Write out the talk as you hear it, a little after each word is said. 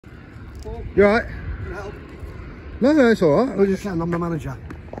You alright? No, it's alright. I'm the manager.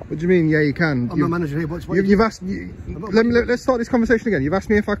 What do you mean? Yeah, you can. I'm the manager here. But you've asked. Let's start this conversation again. You've asked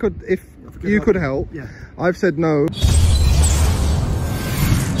me if you could help. Yeah. I've said no.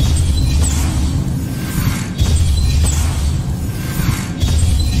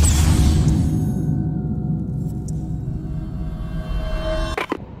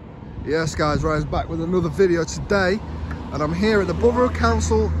 Yes guys, Ryan's back with another video today, and I'm here at the Borough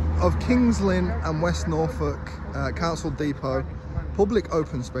Council of Kings Lynn and West Norfolk Council Depot, Public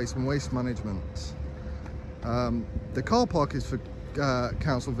Open Space and Waste Management. The car park is for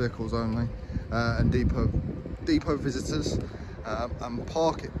council vehicles only, and depot visitors and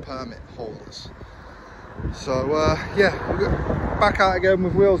park it permit holders. So yeah, we're back out again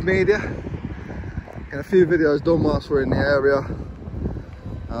with Wheels Media. Get a few videos done whilst we're in the area.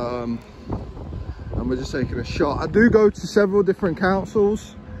 And we're just taking a shot. I do go to several different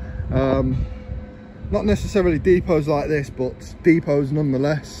councils, not necessarily depots like this, but depots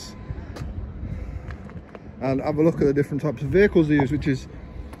nonetheless, and have a look at the different types of vehicles they use, which is,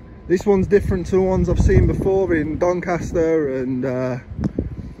 this one's different to the ones I've seen before in Doncaster and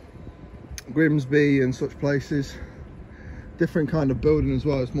Grimsby and such places. Different kind of building as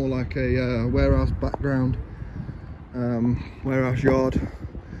well. It's more like a warehouse background, warehouse yard.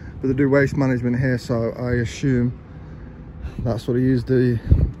 But they do waste management here, so I assume that's what I use the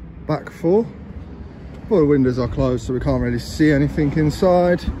back for. All the windows are closed, so we can't really see anything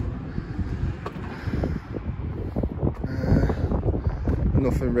inside.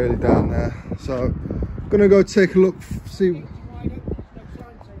 Nothing really down there. So I'm gonna go take a look, see.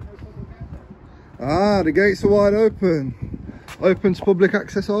 Ah, the gates are wide open. Open to public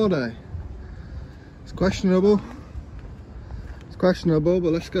access, are they? It's questionable. Questionable,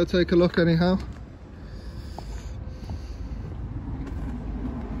 but let's go take a look anyhow.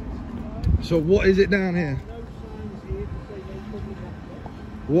 So what is it down here?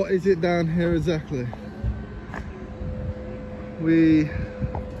 What is it down here exactly? We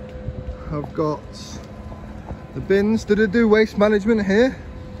have got the bins. Do they do waste management here?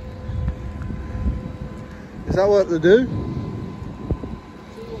 Is that what they do?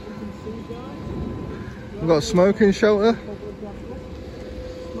 We've got a smoking shelter.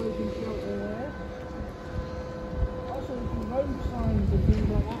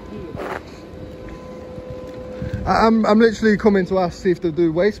 I'm literally coming to ask if they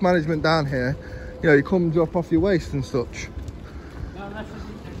do waste management down here. You know, you come drop off your waste and such.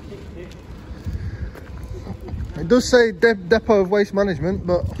 It does say depot of waste management,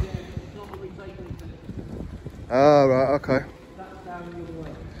 but... Oh, right, okay.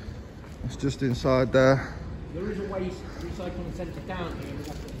 It's just inside there. There is a waste recycling centre down here.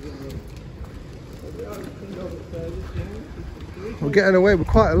 We're getting away with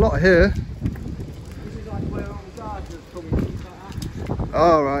quite a lot here. This is like where all the chargers come and things like that.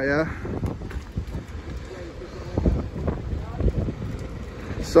 Oh, right, yeah.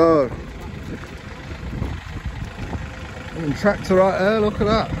 So, tractor right there, look at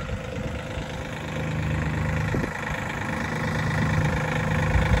that.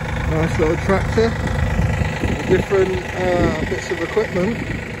 Nice little tractor, different bits of equipment.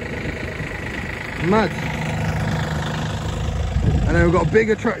 Mad. And then we've got a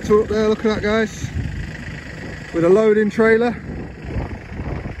bigger tractor up there, look at that guys, with a loading trailer.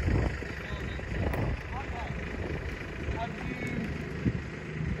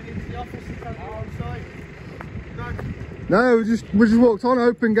 No, we just walked on,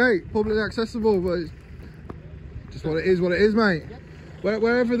 open gate, publicly accessible, but it's just what it is, mate. Yep.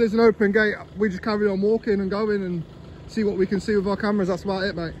 Wherever there's an open gate, we just carry on walking and going and see what we can see with our cameras. That's about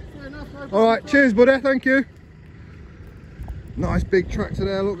it, mate. Fair enough, no All right, cheers, buddy. Thank you. Nice big tractor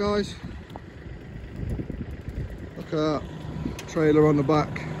there, look, guys. Look at that trailer on the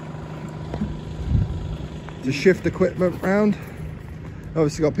back to shift equipment around.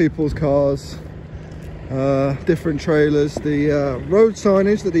 Obviously got people's cars. Different trailers, the road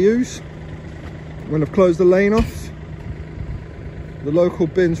signage that they use when they've closed the lane off, the local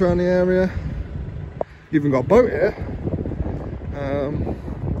bins around the area. Even got a boat here.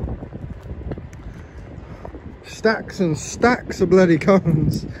 Stacks and stacks of bloody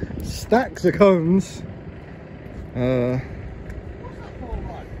cones, stacks of cones.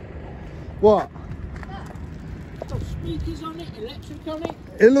 What? Got speakers on it, electric on it.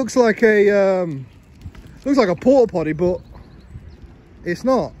 It looks like a porta potty, but it's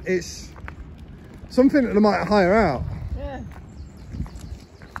not. It's something that they might hire out. Yeah.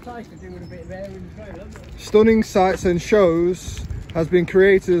 Nice to do with a bit of air in the trailer. Stunning sights and shows has been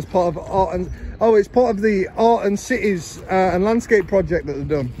created as part of art and it's part of the art and cities and landscape project that they've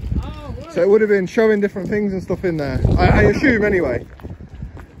done. Oh, So it would have been showing different things and stuff in there. I assume anyway.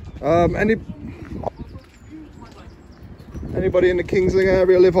 Anybody in the Kings Lynn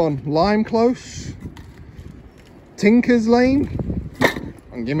area live on Lime Close? Tinker's Lane?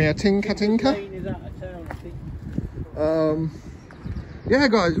 And give me a tinker. Yeah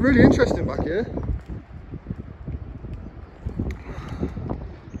guys, really interesting back here.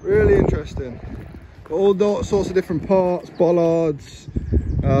 Really interesting. All sorts of different parts, bollards,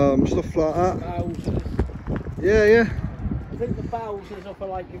 stuff like that. Bowsers. Yeah. I think the bowsers are for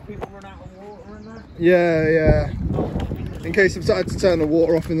like if people run out of water and that. Yeah. In case I've started to turn the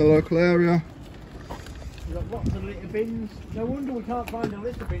water off in the local area. We've got lots of litter bins. No wonder we can't find a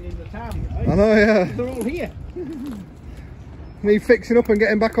litter bin in the town, right? I know, yeah. They're all here. Need fixing up and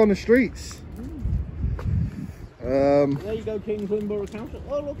getting back on the streets. There you go, Kings Lynn Borough Council.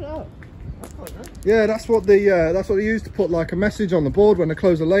 Oh, look at that. That's quite nice. Yeah, that's what they use to put like a message on the board when they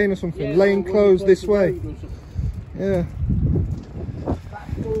close a lane or something. Yeah, lane closed this way. Yeah. That's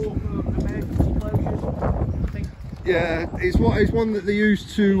for emergency closures, I think. Yeah, it's one that they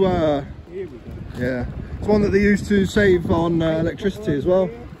use to. Here we go. Yeah, it's one that they use to save on electricity as well.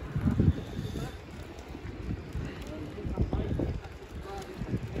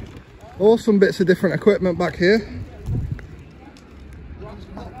 Awesome bits of different equipment back here.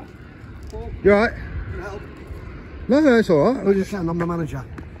 You alright? No, it's alright. I'm the manager.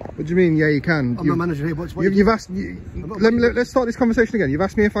 What do you mean? Yeah, you can. I'm the manager here. You've asked. Let's start this conversation again. You've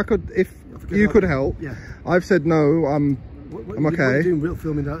asked me if you could help. Yeah. I've said no. I'm okay. You're doing real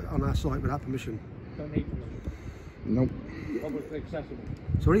filming on our site without permission. Don't need permission. Nope. Publicly accessible.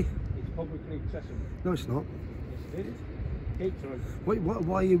 Sorry? It's publicly accessible. No, it's not. Yes, it is. Keep through.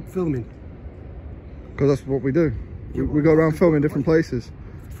 Why are you filming? Because that's what we do. We go around filming different places.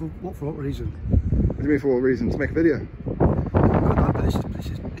 For what reason? What do you mean for what reason? To make a video? No, but this is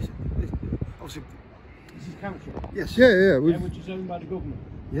obviously. This is council. Yes. Yeah. Which is owned by the government.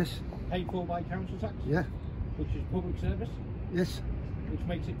 Yes. Paid for by council tax. Yeah. Which is public service. Yes. Which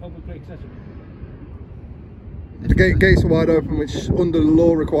makes it publicly accessible. The gates are wide open, which under the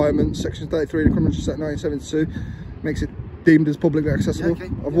law requirements, section 33 of the Criminal Justice Act 1972, makes it deemed as publicly accessible. Yeah,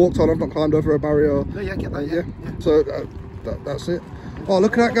 okay. I've walked on, I've not climbed over a barrier. Yeah, I get that. Yeah. So that's it. Oh,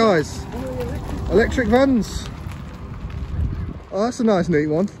 look at that, guys. Electric vans. Oh, that's a nice, neat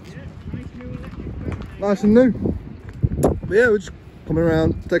one. Nice and new. But yeah, we're just coming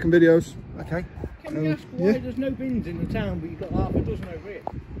around, taking videos. Okay. Can we ask why there's no bins in the town, but you've got half a dozen over here?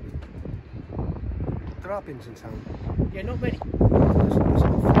 There are bins in town. Yeah, not many.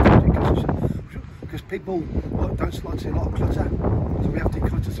 Because people don't like to see a lot of clutter, so we have to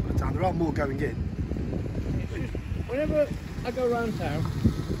declutter some of the town. There are more going in. It's just, whenever I go around town,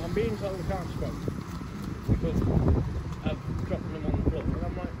 I'm being told I can't smoke because I've dropped them on the floor, and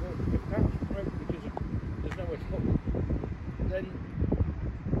I'm like, well, if you can't smoke because there's nowhere to put them, then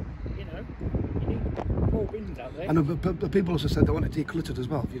you need more bins out there. And but people also said they want it decluttered as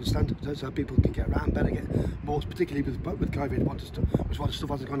well. If you understand, so people can get around better, get more, particularly with COVID. Which one stuff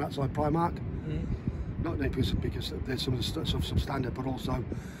hasn't gone outside Primark. Not only because there's some of the stuff substandard, but also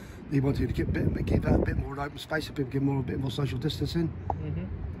they wanted to give a bit more open space, so people give a bit more social distancing.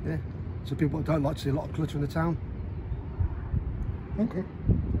 Yeah, so people don't like to see a lot of clutter in the town. Okay.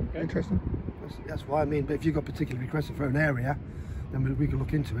 Interesting. That's why I mean. But if you've got particular requests for an area, then we can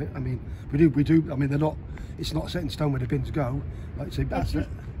look into it. I mean, we do. I mean, they're not. It's not set in stone where the bins go. Like say, that's it.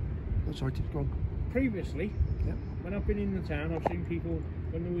 Oh, sorry, go on. Previously, when I've been in the town, I've seen people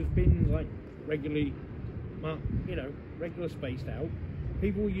when there was bins like regularly, regular spaced out.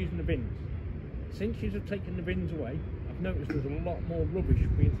 People were using the bins. Since you have taken the bins away, I've noticed there's a lot more rubbish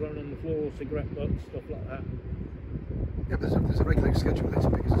being thrown on the floor, cigarette butts, stuff like that. Yeah, but there's a regular schedule of litter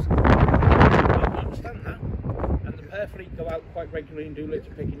pickers. I understand that. And the pair fleet go out quite regularly and do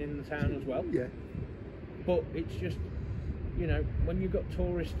litter picking in the town as well. Yeah. But it's just, when you've got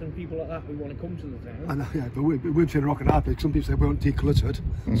tourists and people like that who want to come to the town. I know, yeah, but we're between a rock and a hard place. Some people say we want decluttered,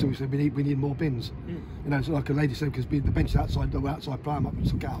 so we said we need more bins. So like a lady said, because the benches outside, we're outside Primark, we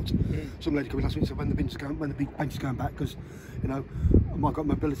took out. Some lady coming last week said when the bench is going back, because I've got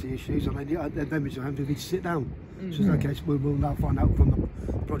mobility issues, and then we need to sit down. She said, okay, so we'll now find out from the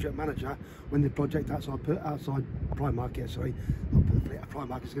project manager when the project outside Primark,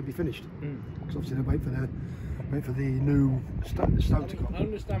 Primark is going to be finished. Because obviously they wait for the new stone to come. I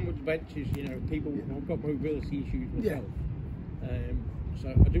understand with the benches, people have got mobility issues myself. So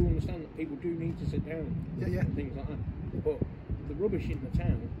I do understand that people do need to sit down and things like that. But the rubbish in the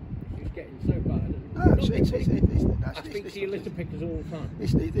town is just getting so bad. I speak to your litter pickers all the time.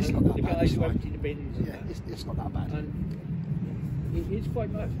 It's not that the bad. guys who empty the bins. It's not that bad. It is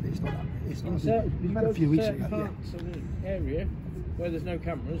quite bad. It's not that. It's not. Certain, We've you had go a few to weeks certain ago. Yeah. parts of the area where there's no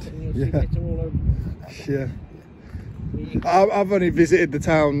cameras, and you'll see Yeah. litter all over. Yeah. You- I've only visited the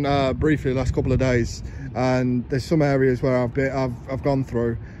town briefly the last couple of days, and there's some areas where I've gone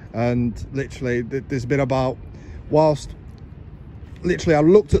through, and literally there's been about, whilst literally I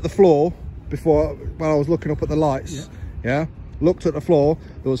looked at the floor before when I was looking up at the lights, yeah, looked at the floor,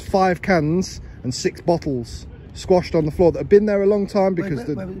 there was 5 cans and 6 bottles squashed on the floor that had been there a long time because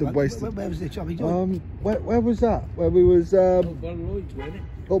the waste. Where was it? I mean, Where was that? Where we was Oh, well, Lloyd's, weren't it?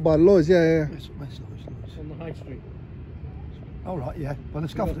 up by Lloyd's, yeah. Where's On the high street. Oh right, yeah. Well, the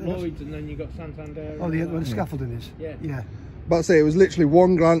You've got scaffolding. Lloyd's, and then you got Santander. Oh, and where the that. scaffolding is. Yeah. Yeah. But I say it was literally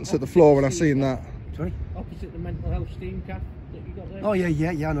one glance at the floor when I seen that. Sorry. Opposite the mental health steam cap that you got there. Oh yeah.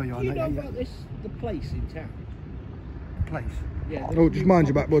 I know you. Do you know Yeah. about this? The place in town. Place. Yeah. Oh, just mind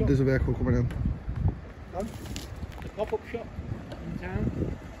your back, bud. shop. There's a vehicle coming in. The pop-up shop in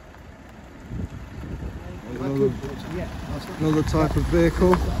town. Another, Yeah. another type of vehicle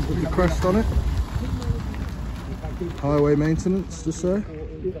with the crest on it. Highway maintenance, to say.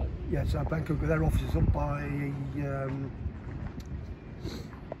 Yeah, so Bangkok, their office is up by where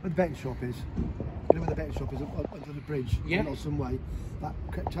the betting shop is. You know where the betting shop is, up under the bridge, Yeah. or some way.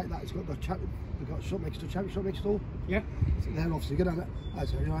 Take that. It's got they've got a shop next to charity shop next door. Yeah. So their office. You go down that. Right.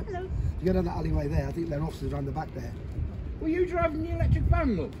 Hello. You go down that alleyway there. I think their office is around the back there. Were you driving the electric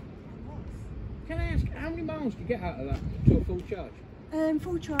van, love? Can I ask, how many miles do you get out of that to a full charge?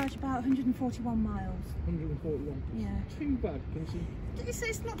 Full charge about 141 miles. 141. Yeah. Too bad, considering.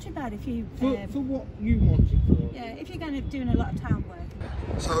 It's not too bad if you. For what you want it for. Yeah, if you're going to doing a lot of town work.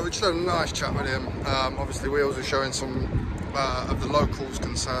 So we just had a nice chat with him. Obviously Wheels are showing some of the locals'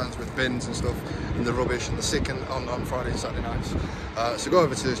 concerns with bins and stuff, and the rubbish and the sick on Friday and Saturday nights. So go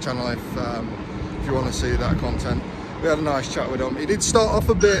over to his channel if you want to see that content. We had a nice chat with him. He did start off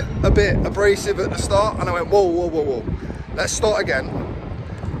a bit abrasive at the start, and I went, whoa. Let's start again.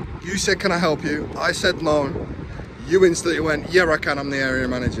 You said, can I help you? I said no. You instantly went, yeah, I can, I'm the area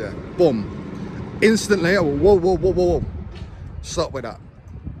manager. Boom. Instantly, I went, whoa. Stop with that.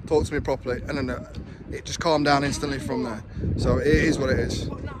 Talk to me properly. And then it just calmed down instantly from there. So it is what it is.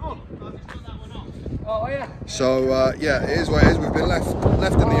 Oh, yeah. So yeah, it is what it is. We've been left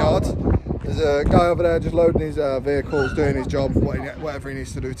in the yard. There's a guy over there just loading his vehicles, doing his job, whatever he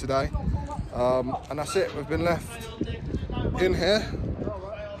needs to do today. And that's it. We've been left in here.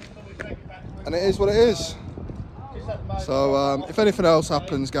 And it is what it is. So if anything else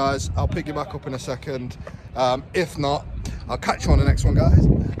happens, guys, I'll pick you back up in a second. If not, I'll catch you on the next one, guys.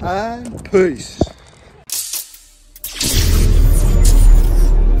 And peace.